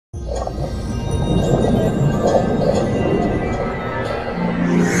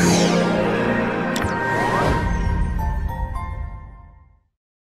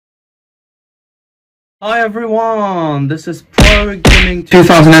Hi everyone, this is Pro Gaming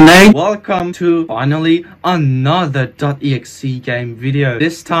 2008. Welcome to finally another .exe game video.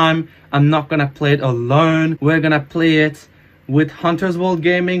 This time I'm not gonna play it alone. We're gonna play it with Hunter's World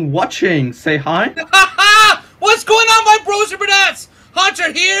Gaming watching. Say hi. What's going on, my bros and brunettes?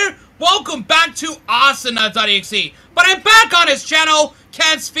 Hunter here. Welcome back to asuna.exe. But I'm back on his channel,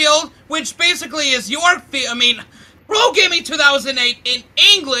 Clarksfield, which basically is Pro Gaming 2008 in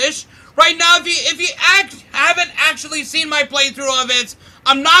English. Right now, if you haven't actually seen my playthrough of it,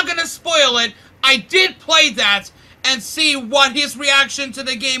 I'm not gonna spoil it. I did play that and see what his reaction to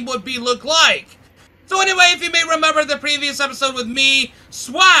the game would look like. So anyway, if you may remember the previous episode with me,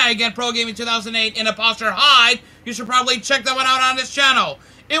 Swag, and Pro Gaming 2008 in Imposter Hide, you should probably check that one out on his channel.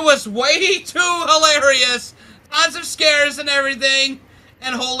 It was way too hilarious. Tons of scares and everything.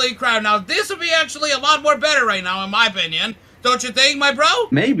 And holy crap. Now, this would be actually a lot more better right now, in my opinion. Don't you think, my bro?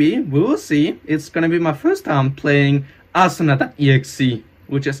 Maybe. We will see. It's gonna be my first time playing asuna.exe,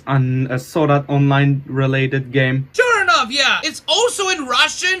 which is a sort of online related game. Sure enough, yeah. It's also in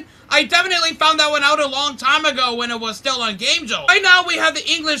Russian. I definitely found that one out a long time ago when it was still on GameJolt. Right now we have the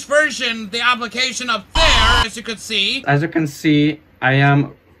English version, the application up there, as you could see. As you can see, I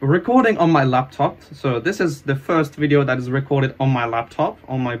am recording on my laptop. So this is the first video that is recorded on my laptop,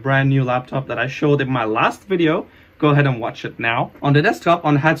 on my brand new laptop that I showed in my last video. Go ahead and watch it now. On the desktop,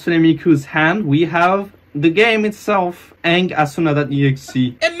 on Hatsune Miku's hand, we have the game itself, and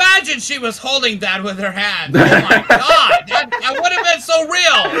asuna.exe. Imagine she was holding that with her hand. Oh my god, that would have been so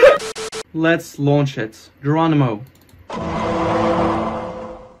real. Let's launch it. Geronimo.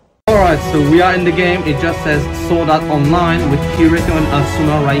 Alright, so we are in the game. It just says Sword Art Online with Kirito and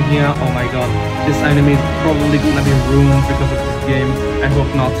Asuna right here. Oh my god, this anime is probably gonna be ruined because of this game. I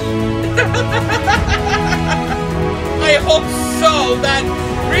hope not. I hope so. That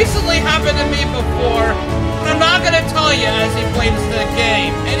recently happened to me before, but I'm not gonna tell you as he plays the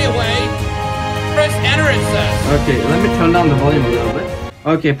game. Anyway, press enter, it says. Okay, let me turn down the volume a little bit.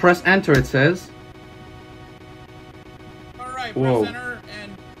 Okay, press enter, it says. Alright, press enter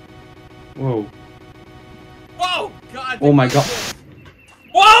and... Whoa. Whoa! God. Oh my god.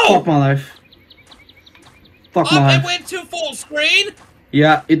 Whoa! Fuck my life. Fuck my life. It went to full screen?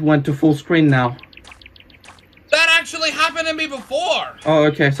 Yeah, it went to full screen now. That actually happened to me before. Oh,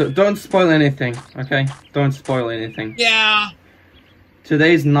 okay, so don't spoil anything, okay? Don't spoil anything. Yeah.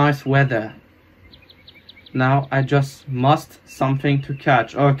 Today's nice weather. Now I just must something to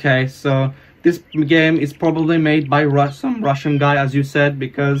catch. Okay, so this game is probably made by some Russian guy, as you said,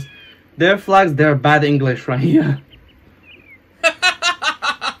 because their flags, they're bad English right here.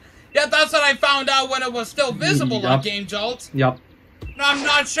 Yeah, that's what I found out when it was still visible on GameJolt. Yep. No, I'm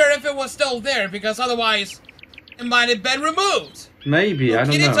not sure if it was still there, because otherwise... it might have been removed. Maybe, I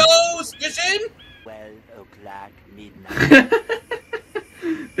don't know. Kirito's vision? 12 o'clock midnight.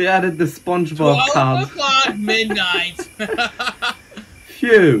 They added the SpongeBob card. 12 o'clock midnight.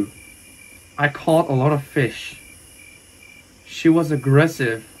 Phew. I caught a lot of fish. She was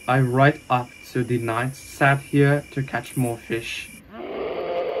aggressive. I right up to the night sat here to catch more fish.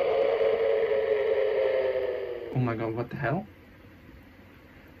 Oh my god, what the hell?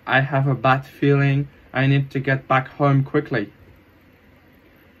 I have a bad feeling. I need to get back home quickly.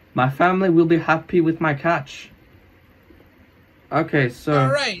 My family will be happy with my catch. Okay, so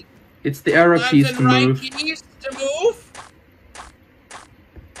Alright. It's the arrow keys to move. Keys to move.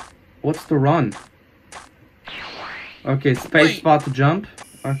 What's the run? Okay, spacebar to jump.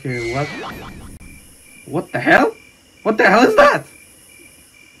 Okay, what? What the hell? What the hell is that?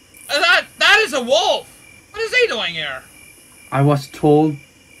 That is a wolf. What is he doing here? I was told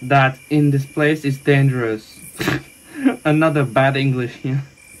that in this place is dangerous. Another bad English here.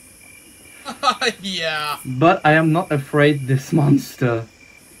 Yeah. But I am not afraid this monster.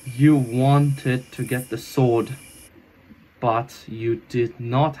 You wanted to get the sword, but you did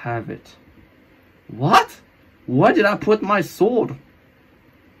not have it. What? Where did I put my sword?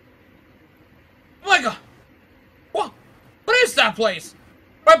 Oh my god. What is that place?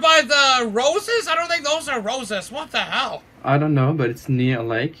 Right by the roses? I don't think those are roses. What the hell? I don't know, but it's near a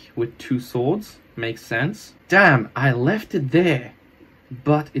lake with two swords. Makes sense. Damn, I left it there.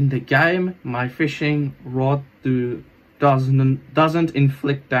 But in the game, my fishing rod doesn't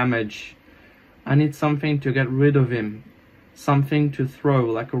inflict damage. I need something to get rid of him. Something to throw,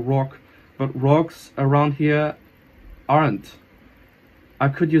 like a rock. But rocks around here aren't. I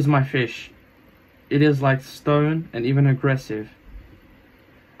could use my fish. It is like stone and even aggressive.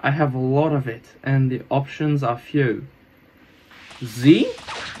 I have a lot of it, and the options are few. Z?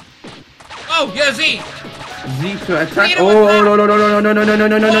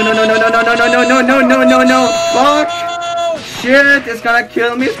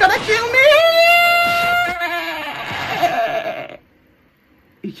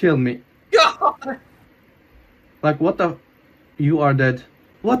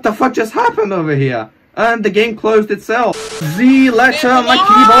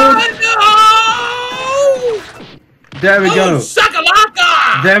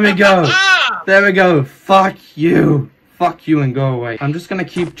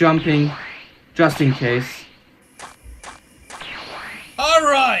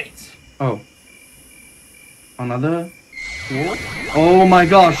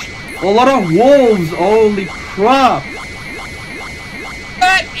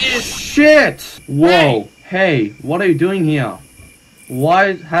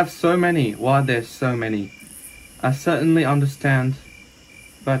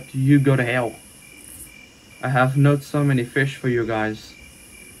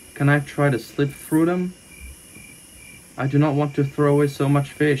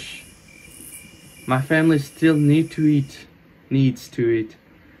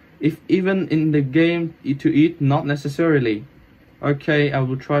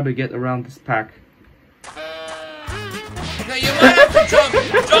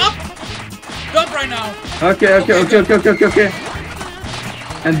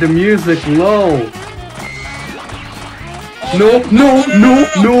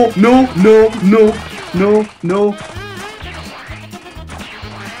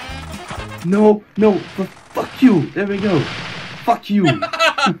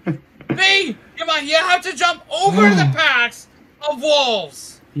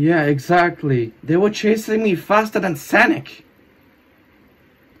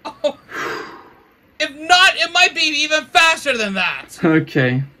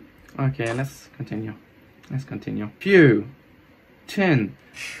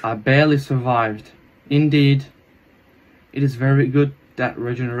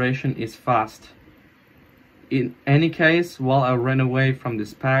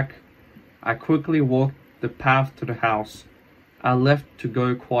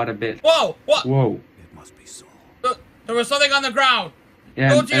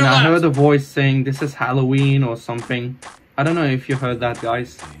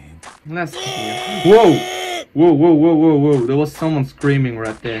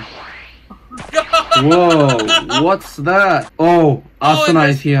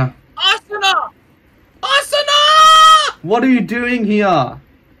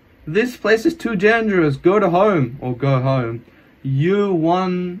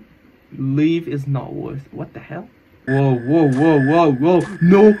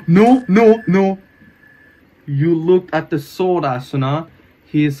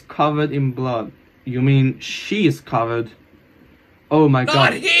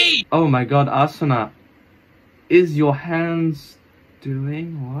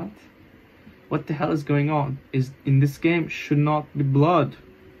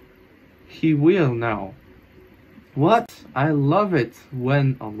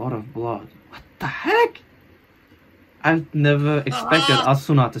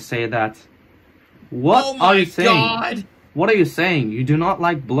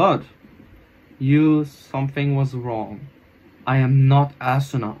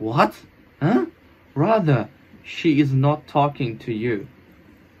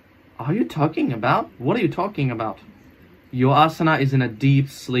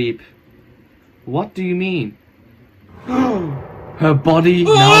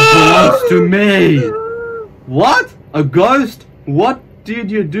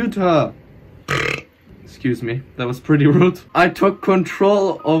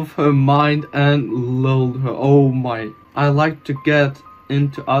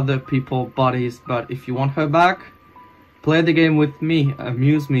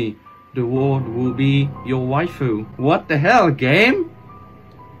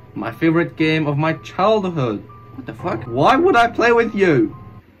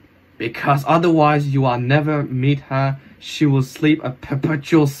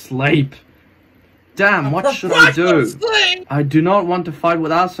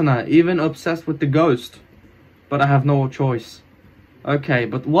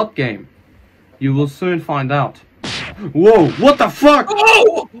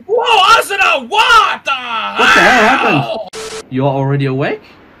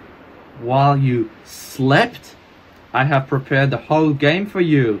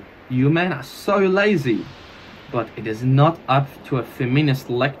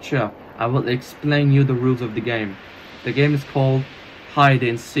 Hide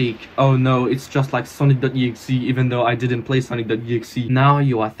and seek. Oh no, it's just like Sonic.exe, even though I didn't play Sonic.exe. Now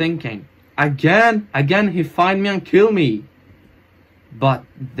you are thinking, again he find me and kill me. But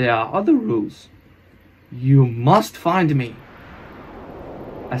there are other rules. You must find me.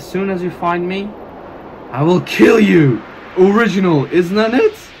 As soon as you find me, I will kill you. Original, isn't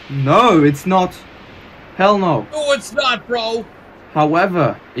it? No, it's not. Hell no. No, it's not, bro.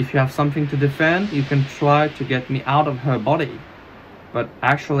 However, if you have something to defend, you can try to get me out of her body. But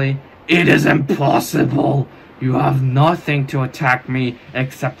actually, it is impossible. You have nothing to attack me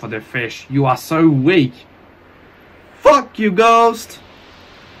except for the fish. You are so weak. Fuck you, ghost.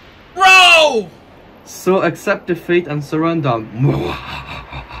 Bro! So accept defeat and surrender.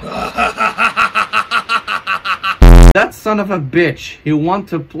 That son of a bitch. He want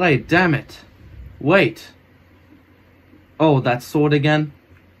to play, damn it. Wait. Oh, that sword again?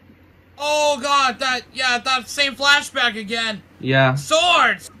 Oh god, that same flashback again. Yeah.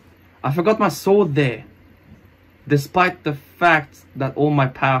 Swords! I forgot my sword there. Despite the fact that all my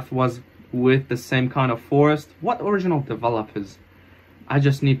path was with the same kind of forest. What original developers? I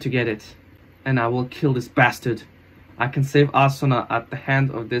just need to get it. And I will kill this bastard. I can save Asuna at the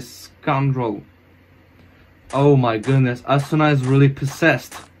hand of this scoundrel. Oh my goodness, Asuna is really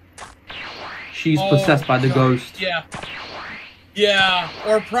possessed. She's possessed by the ghost. Yeah. Yeah,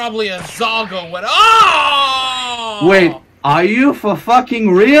 or probably a Zago would. Oh! Wait, are you for fucking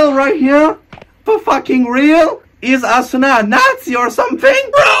real right here? For fucking real? Is Asuna a Nazi or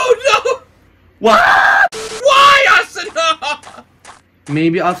something? Bro, no! What? Why Asuna?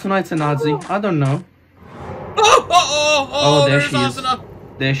 Maybe Asuna is a Nazi. I don't know. Oh, there there's she is. Asuna.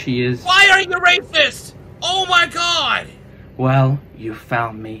 There she is. Why are you racist? Oh my god! Well, you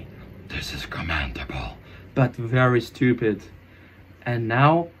found me. This is commendable, but very stupid. And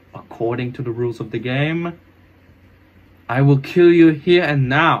now, according to the rules of the game, I will kill you here and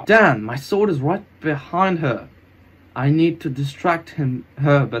now. Damn, my sword is right behind her. I need to distract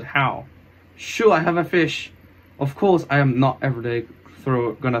her, but how? Sure, I have a fish. Of course, I am not every day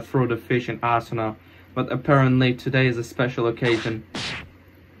gonna throw the fish in Asuna, but apparently today is a special occasion.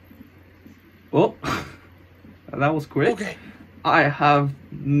 Oh, that was quick. Okay. I have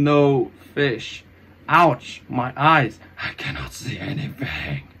no fish. Ouch, my eyes. I cannot see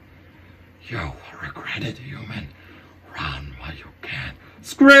anything. You will regret it, human. Run while you can.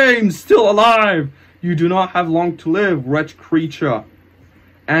 Scream, still alive. You do not have long to live, wretched creature.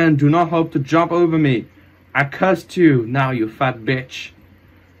 And do not hope to jump over me. I cursed you, now you fat bitch.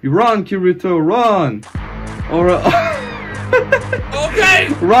 You run, Kirito, run. Or okay.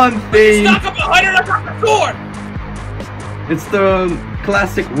 Run theme. Stuck up behind her, I got the sword. It's the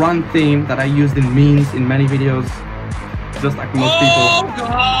classic run theme that I used in memes in many videos. Just like most people. Oh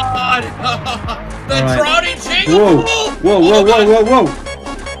god! The All right. Trotty Jingle! Whoa.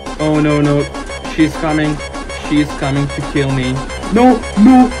 Oh no. She's coming. She's coming to kill me. No.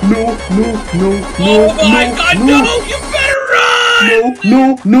 Oh my god, no! You better run!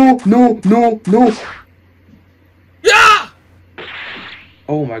 No. Yeah!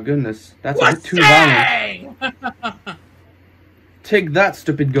 Oh my goodness. That's a What's bit too violent. Take that,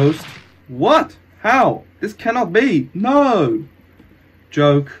 stupid ghost. What? How? This cannot be. No.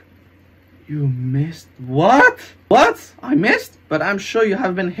 Joke. You missed. What? What? I missed? But I'm sure you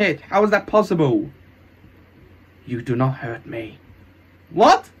have been hit. How is that possible? You do not hurt me.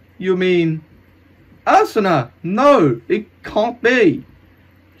 What? You mean... Asuna? No, it can't be.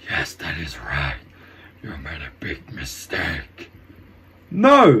 Yes, that is right. You made a big mistake.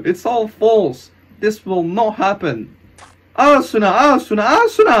 No, it's all false. This will not happen.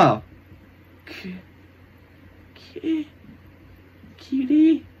 Asuna!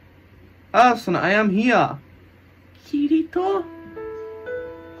 Kiri? Asuna, I am here. Kirito?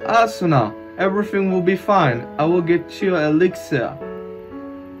 Asuna, everything will be fine. I will get you an elixir.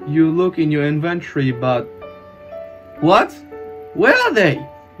 You look in your inventory, but... What? Where are they?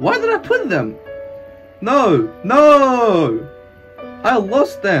 Why did I put them? No! I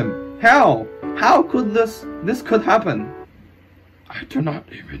lost them. How? How could this could happen? I do not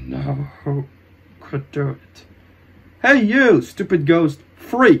even know who could do it. Hey you, stupid ghost,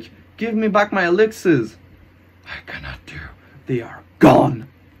 freak, give me back my elixirs. I cannot do. They are gone.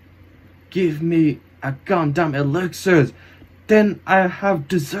 Give me a goddamn elixirs. Then I have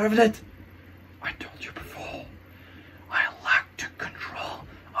deserved it. I told you before. I lack the control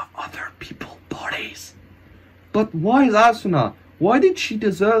of other people's bodies. But why is Asuna? Why did she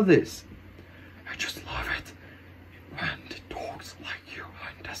deserve this? I just love it. When the dogs like you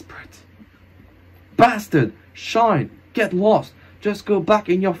are desperate. Bastard! Shine! Get lost! Just go back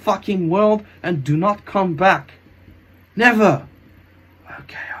in your fucking world and do not come back. Never!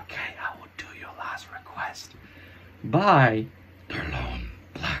 Okay, I will do your last request. By the Lone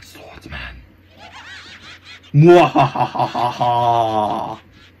Black Swordsman. Mwahahahaha.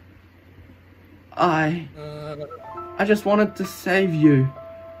 I just wanted to save you.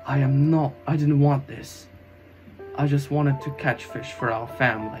 I didn't want this. I just wanted to catch fish for our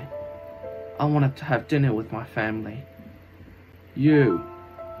family. I wanted to have dinner with my family. You,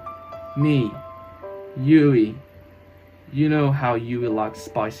 me, Yui. You know how Yui likes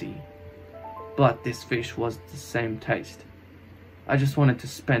spicy. But this fish was the same taste. I just wanted to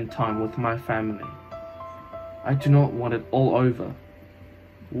spend time with my family. I do not want it all over.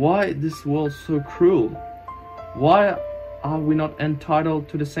 Why is this world so cruel? Why are we not entitled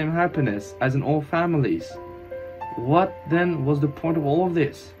to the same happiness as in all families? What then was the point of all of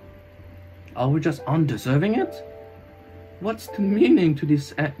this? Are we just undeserving it? What's the meaning to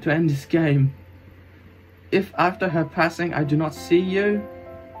end this game? If after her passing I do not see you,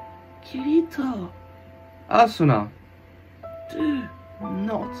 Kirito, Asuna, do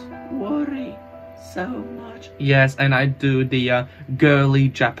not worry so much. Yes, and I do the girly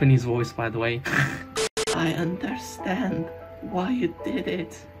Japanese voice, by the way. I understand why you did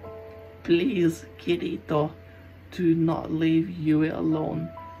it. Please, Kirito, do not leave Yui alone.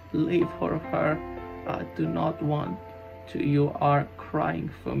 Leave her. I do not want to. You are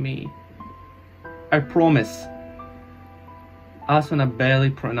crying for me. I promise. Asuna barely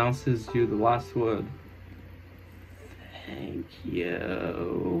pronounces you the last word. Thank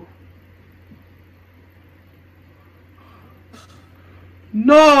you.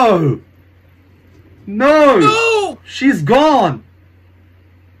 No! No! No! She's gone!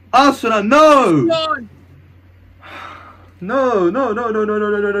 Asuna, no! Gone. No, no, no, no, no, no,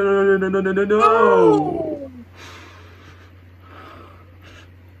 no, no, no, no, no, no, no, no.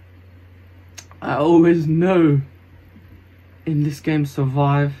 I always know in this game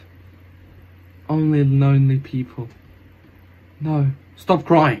survive only lonely people. No, stop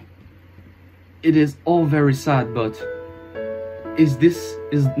crying. It is all very sad, but is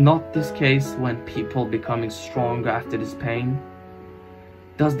not this case when people becoming stronger after this pain?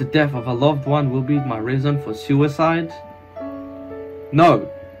 Does the death of a loved one will be my reason for suicide? No.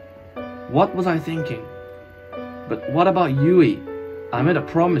 What was I thinking? But what about Yui? I made a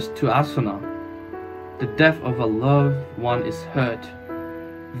promise to Asuna. The death of a loved one is hurt.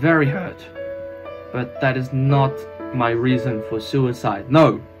 Very hurt. But that is not my reason for suicide.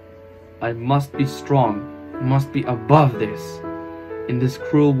 No. I must be strong. Must be above this. In this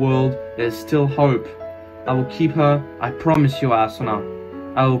cruel world, there is still hope. I will keep her. I promise you, Asuna.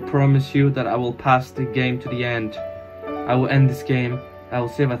 I will promise you that I will pass the game to the end. I will end this game. I will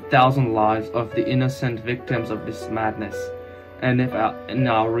save 1,000 lives of the innocent victims of this madness. And if in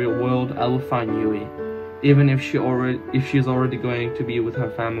our real world, I will find Yui. Even if she's already going to be with her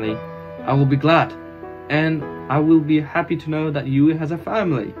family, I will be glad. And I will be happy to know that Yui has a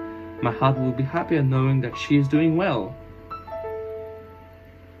family. My heart will be happier knowing that she is doing well.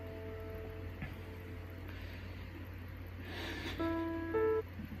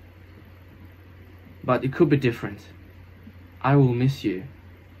 But it could be different. I will miss you.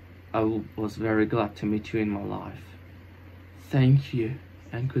 Was very glad to meet you in my life. Thank you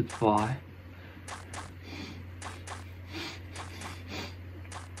and goodbye.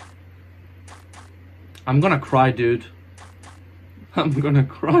 I'm gonna cry, dude. I'm gonna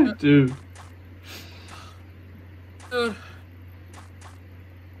cry, dude. Dude,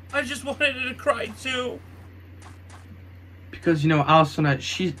 I just wanted her to cry too. Because, you know, Asuna,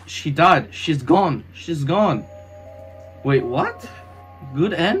 she died. She's gone. She's gone. Wait, what?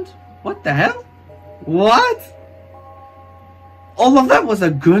 Good end? What the hell? What? All of that was a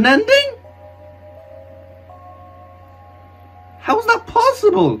good ending? How is that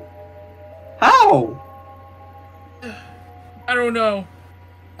possible? How? I don't know.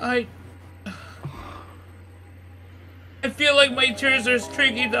 I feel like my tears are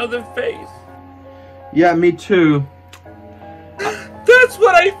streaking down the face. Yeah, me too. That's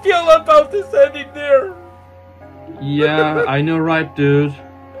what I feel about this ending there. Yeah, I know right, dude.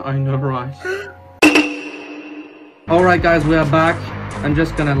 I know right. Alright guys, we are back. I'm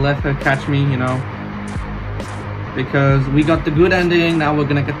just gonna let her catch me, you know. Because we got the good ending, now we're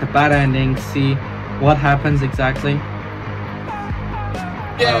gonna get the bad ending, see what happens exactly.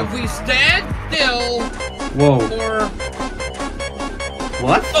 Yeah, if we stand still... Whoa. Or...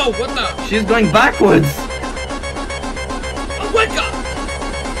 What? Oh, what the? She's going backwards! Oh my god!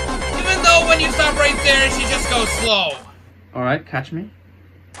 Even though when you stop right there, she just goes slow. Alright, catch me.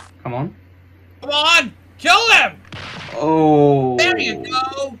 Come on. Come on! Kill him! Oh. There you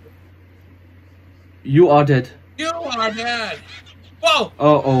go! You are dead. You are dead. Whoa!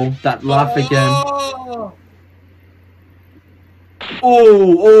 Uh-oh, that laugh again. Oh.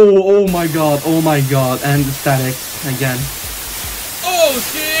 Oh my god, and the static again. Oh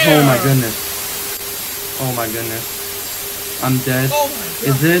shit! Oh my goodness. Oh my goodness. I'm dead. Oh my god.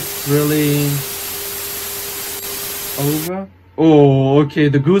 Is it really over? Oh, okay,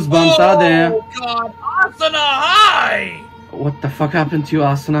 the goosebumps are there. Oh god, Asuna, hi! What the fuck happened to you,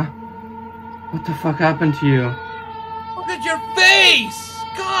 Asuna? What the fuck happened to you? Look at your face!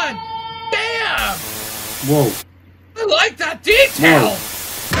 God damn! Whoa. I like that detail!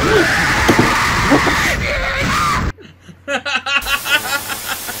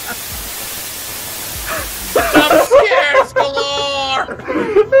 Jump scares galore!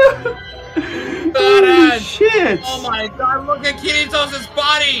 Oh shit! Oh my god, look at Kirito's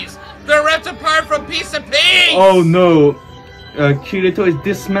bodies! They're ripped apart from piece to piece! Oh no! Kirito is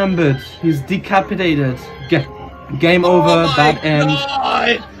dismembered. He's decapitated. Game over, bad end.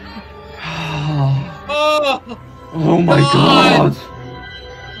 God. Oh my god!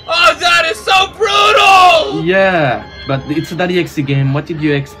 Oh, that is so brutal! Yeah, but it's a .exe game. What did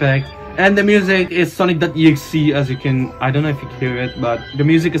you expect? And the music is Sonic.exe, as you can... I don't know if you can hear it, but the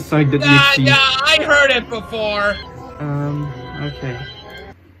music is Sonic.exe. Yeah, I heard it before. Okay.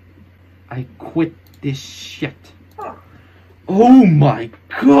 I quit this shit. Oh my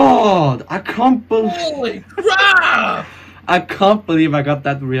god! I can't believe... Holy crap! I can't believe I got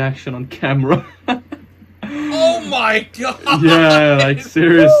that reaction on camera. Oh my god! Yeah, like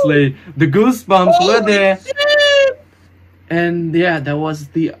seriously. The goosebumps Holy were there. shit! And yeah, that was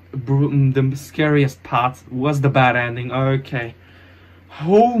the scariest part, was the bad ending. Okay.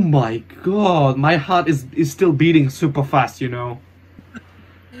 Oh my god, my heart is still beating super fast, you know.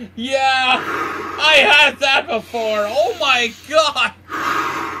 Yeah, I had that before. Oh my god!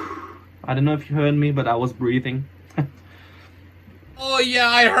 I don't know if you heard me, but I was breathing. Oh yeah,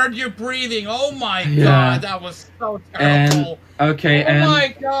 I heard you breathing. Oh my Yeah. god, that was so terrible. And okay, oh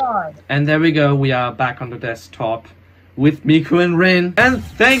my god. And there we go, we are back on the desktop with Miku and Rin. And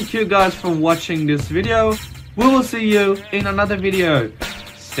thank you guys for watching this video. We will see you in another video.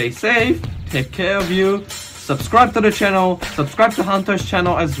 Stay safe, take care of you. Subscribe to the channel, subscribe to Hunter's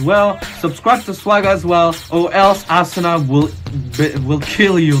channel as well, subscribe to Swag as well, or else Asuna will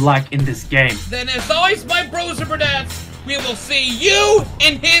kill you like in this game. Then as always, my bros and brunettes, we will see you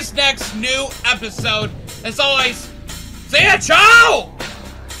in his next new episode. As always, say ya, ciao!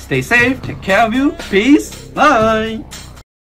 Stay safe, take care of you, peace, bye!